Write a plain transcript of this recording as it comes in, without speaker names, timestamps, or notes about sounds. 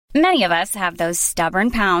Many of us have those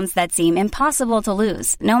stubborn pounds that seem impossible to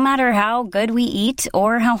lose, no matter how good we eat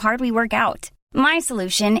or how hard we work out. My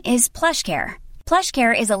solution is PlushCare.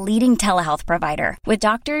 PlushCare is a leading telehealth provider with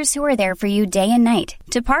doctors who are there for you day and night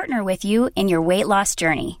to partner with you in your weight loss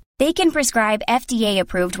journey. They can prescribe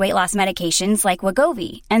FDA-approved weight loss medications like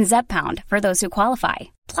Wegovy and Zepbound for those who qualify.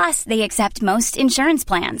 Plus, they accept most insurance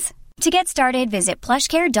plans. To get started, visit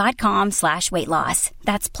plushcare.com/weightloss.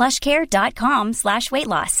 That's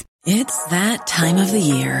plushcare.com/weightloss. It's that time of the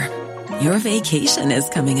year. Your vacation is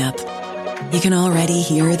coming up. You can already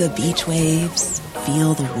hear the beach waves,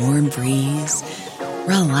 feel the warm breeze,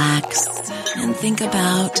 relax, and think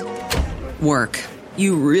about work.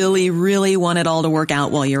 You really, really want it all to work out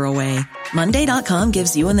while you're away. Monday.com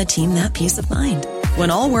gives you and the team that peace of mind. When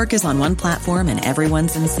all work is on one platform and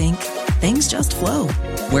everyone's in sync, things just flow.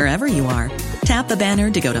 Wherever you are, tap the banner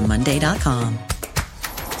to go to Monday.com.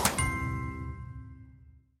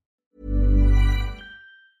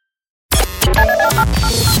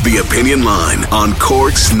 The Opinion Line on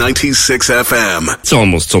Cork's 96 FM. It's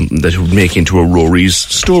almost something that would make into a Rory's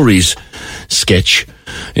Stories sketch.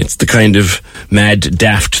 It's the kind of mad,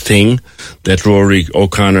 daft thing that Rory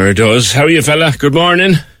O'Connor does. How are you, fella? Good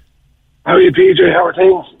morning. How are you, PJ? How are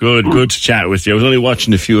things? Good to chat with you. I was only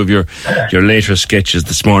watching a few of your later sketches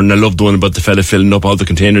this morning. I loved the one about the fella filling up all the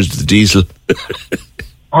containers with the diesel.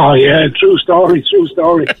 Oh, yeah, true story.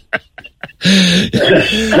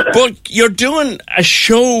 But you're doing a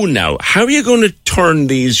show now. How are you going to turn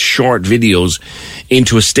these short videos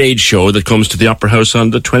into a stage show that comes to the Opera House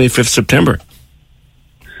on the 25th September?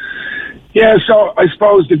 Yeah, so I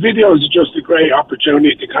suppose the videos are just a great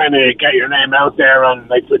opportunity to kind of get your name out there, and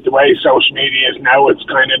like with the way social media is now, it's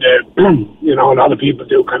kind of the, a lot of people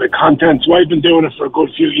do kind of content, so I've been doing it for a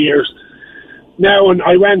good few years now, and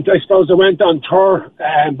I went on tour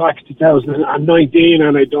back in 2019,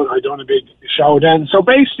 and I done a big show then. So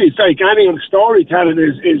basically, it's like anyone, storytelling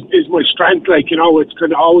is my strength, it's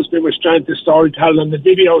kind of always been my strength, is storytelling, and the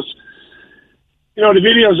videos, the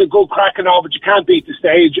videos are good crack and all, but you can't beat the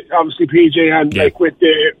stage, obviously, PJ, and with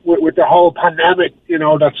the whole pandemic,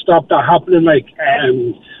 that stopped that happening,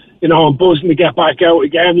 I'm buzzing to get back out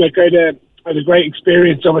again. I had a great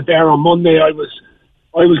experience of it there on Monday. I was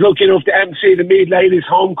lucky enough to MC the Meath Ladies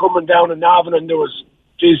Homecoming down in Navan, and there must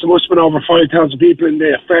have been over 5,000 people in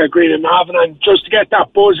the Fair Green in Navan, and just to get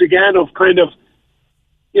that buzz again of kind of,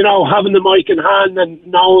 having the mic in hand and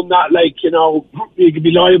knowing that, you could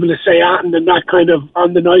be liable to say anything, and that kind of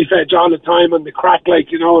on the knife edge all the time and the crack,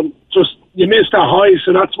 and just, you miss that high,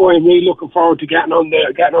 so that's why I'm really looking forward to getting on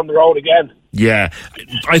the road again. Yeah,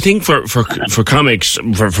 I think for comics,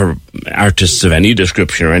 for artists of any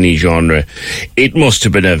description or any genre, it must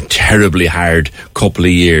have been a terribly hard couple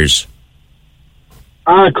of years.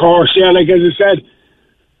 Of course, yeah, like as I said,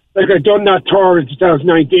 I'd done that tour in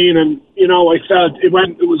 2019, and I felt it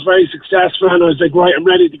was very successful, and I was like, right, I'm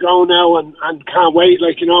ready to go now, and can't wait,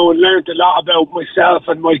 and learned a lot about myself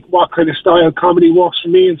and what kind of style comedy works for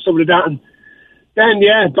me and stuff like that. And then,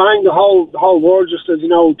 bang, the whole world just as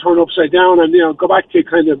turn upside down, and go back to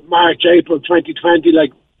kind of March, April 2020,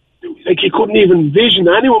 you couldn't even envision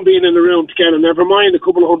anyone being in the room together, never mind a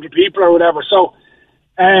couple of hundred people or whatever. So,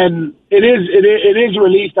 it is a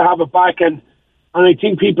relief to have it back, and I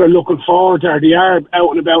think people are looking forward to it. They are out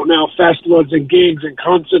and about now, festivals and gigs and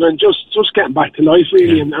concerts, and just getting back to life,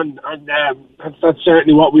 really. Yeah. And that's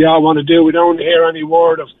certainly what we all want to do. We don't hear any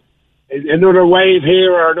word of another wave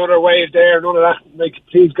here or another wave there. None of that.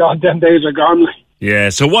 Please God, them days are gone. Yeah.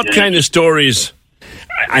 So what kind of stories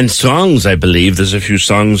and songs? I believe there's a few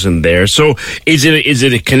songs in there. So is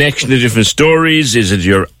it a connection to different stories? Is it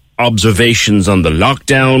your observations on the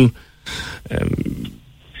lockdown?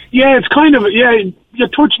 Yeah, it's kind of, you're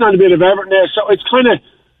touching on a bit of everything there. So it's kind of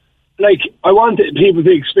I want people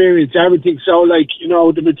to experience everything. So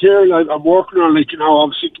the material I'm working on,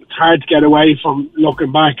 obviously it's hard to get away from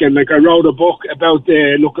looking back. And I wrote a book about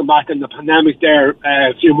looking back on the pandemic there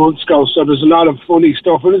a few months ago. So there's a lot of funny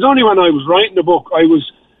stuff. And it's only when I was writing the book, I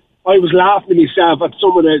was laughing at myself at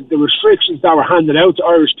some of the restrictions that were handed out to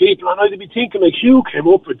Irish people. And I'd be thinking, who came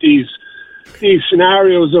up with these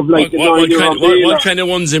scenarios of what kind of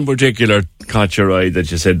ones in particular caught your eye that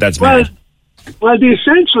you said that's mad? Well, the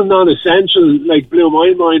essential, non-essential, blew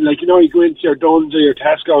my mind. You go into your Dunnes or your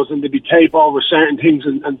Tesco's and there'd be tape over certain things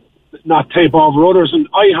and not tape over others. And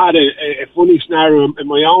I had a funny scenario in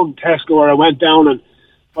my own Tesco where I went down and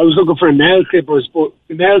I was looking for nail clippers, but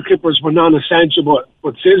the nail clippers were non-essential, but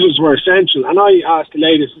scissors were essential. And I asked the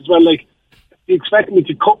ladies as well, you expect me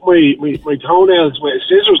to cut my toenails with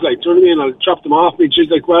scissors, do you know what I mean? I'll chop them off me. And she's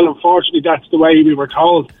like, well, unfortunately, that's the way we were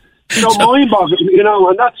told. So mind-boggling, you know,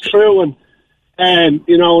 and that's true. And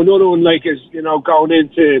you know, another one like is, you know,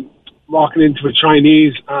 walking into a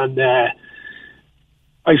Chinese, and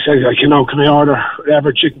I said, like, you know, can I order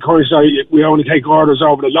whatever chicken curry? So we only take orders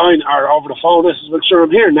over the line or over the phone. This is, well, sure,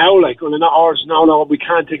 I'm here now. Like, well, they're not orders. No, we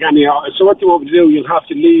can't take any orders. So what do you want me to do? You'll have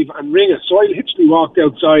to leave and ring us. So I literally walked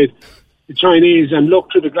outside the Chinese and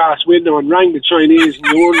looked through the glass window and rang the Chinese and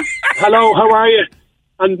the one, hello, how are you?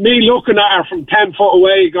 And me looking at her from 10 foot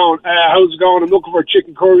away going, how's it going? I'm looking for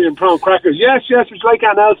chicken curry and prawn crackers. Yes, it's like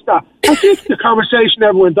an else that. That's it. The conversation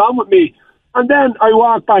never went on with me. And then I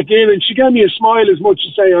walked back in and she gave me a smile as much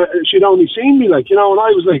as say she'd only seen me, like, you know, and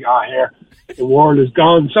I was like, here, the world is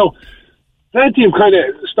gone. So plenty of kind of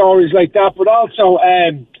stories like that, but also,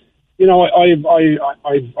 you know,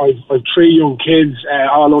 I've 3 young kids,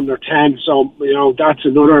 all under 10. So, you know, that's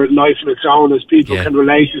another life of its own, as people can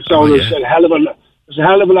relate to. So there's a hell of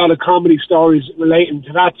a lot of comedy stories relating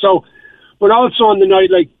to that. So, but also on the night,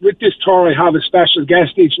 like with this tour, I have a special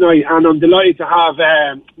guest each night, and I'm delighted to have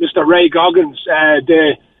Mr. Ray Goggins,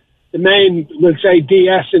 the main, we'll say,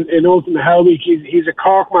 DS in Ultimate Hell Week. He's a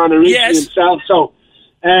Cork man originally himself. So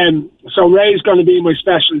Ray's going to be my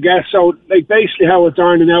special guest. So, like, basically how it's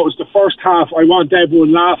ironing out is the first half, I want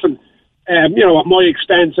everyone laughing, you know, at my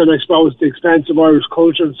expense, and I suppose the expense of Irish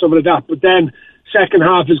culture and stuff like that. But then second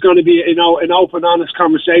half is going to be, you know, an open, honest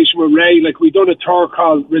conversation with Ray. Like, we done a tour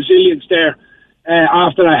called Resilience there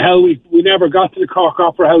after that Hell Week. We never got to the Cork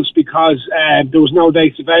Opera House because there was no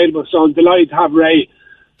dates available. So I'm delighted to have Ray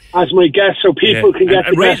as my guest, so people can get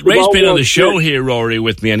the best. Ray's been on the show here, Rory,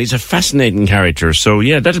 with me, and he's a fascinating character. So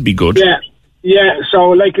yeah, that'll be good. Yeah. So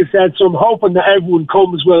like I said, so I'm hoping that everyone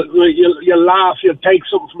comes. Well, you'll laugh, you'll take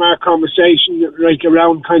something from our conversation, like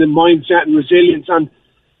around kind of mindset and resilience. And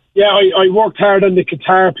yeah, I worked hard on the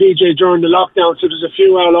guitar, PJ, during the lockdown, so there's a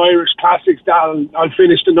few old Irish classics that I'll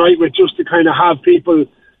finish the night with, just to kind of have people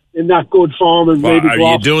in that good form. And maybe are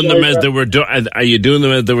you doing them as they were done? Are you doing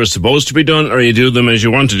them as they were supposed to be done, or are you doing them as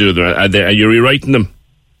you want to do them? Are you rewriting them?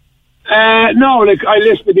 No, like I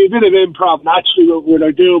listen to a bit of improv naturally what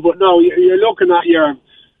I do, but no, you're looking at your,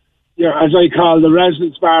 as I call, the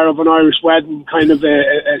residence bar of an Irish wedding, kind of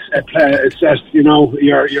assessed, you know,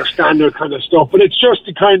 your standard kind of stuff. But it's just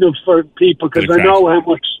to kind of for people, because I know how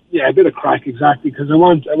much, a bit of crack, exactly, because I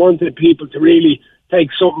wanted people to really take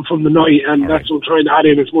something from the night, and that's what I'm trying to add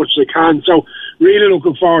in as much as I can. So really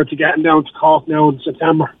looking forward to getting down to Cork now in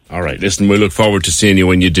September. All right, listen, we look forward to seeing you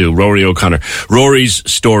when you do. Rory O'Connor, Rory's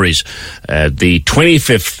Stories, the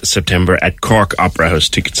 25th September at Cork Opera House.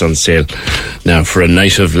 Tickets on sale now for a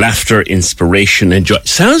night of laughter, inspiration, and joy.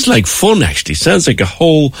 Sounds like fun, actually. Sounds like a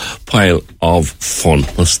whole pile of fun.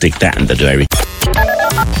 We'll stick that in the diary.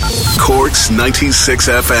 Cork's 96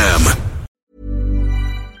 FM.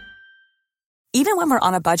 Even when we're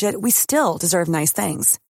on a budget, we still deserve nice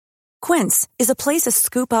things. Quince is a place to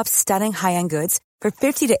scoop up stunning high-end goods for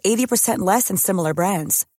 50 to 80% less than similar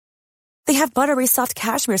brands. They have buttery soft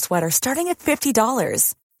cashmere sweaters starting at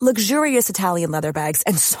 $50, luxurious Italian leather bags,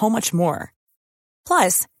 and so much more.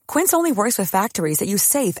 Plus, Quince only works with factories that use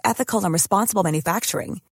safe, ethical, and responsible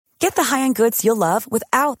manufacturing. Get the high-end goods you'll love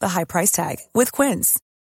without the high price tag with Quince.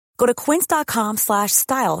 Go to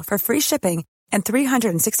quince.com/style for free shipping and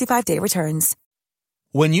 365-day returns.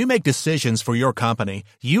 When you make decisions for your company,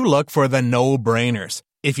 you look for the no-brainers.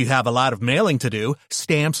 If you have a lot of mailing to do,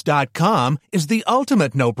 Stamps.com is the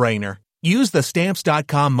ultimate no-brainer. Use the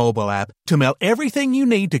Stamps.com mobile app to mail everything you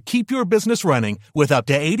need to keep your business running with up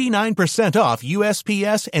to 89% off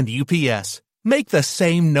USPS and UPS. Make the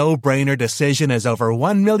same no-brainer decision as over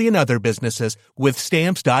 1 million other businesses with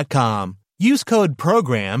Stamps.com. Use code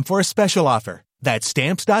PROGRAM for a special offer. That's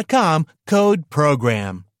Stamps.com, code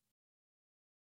PROGRAM.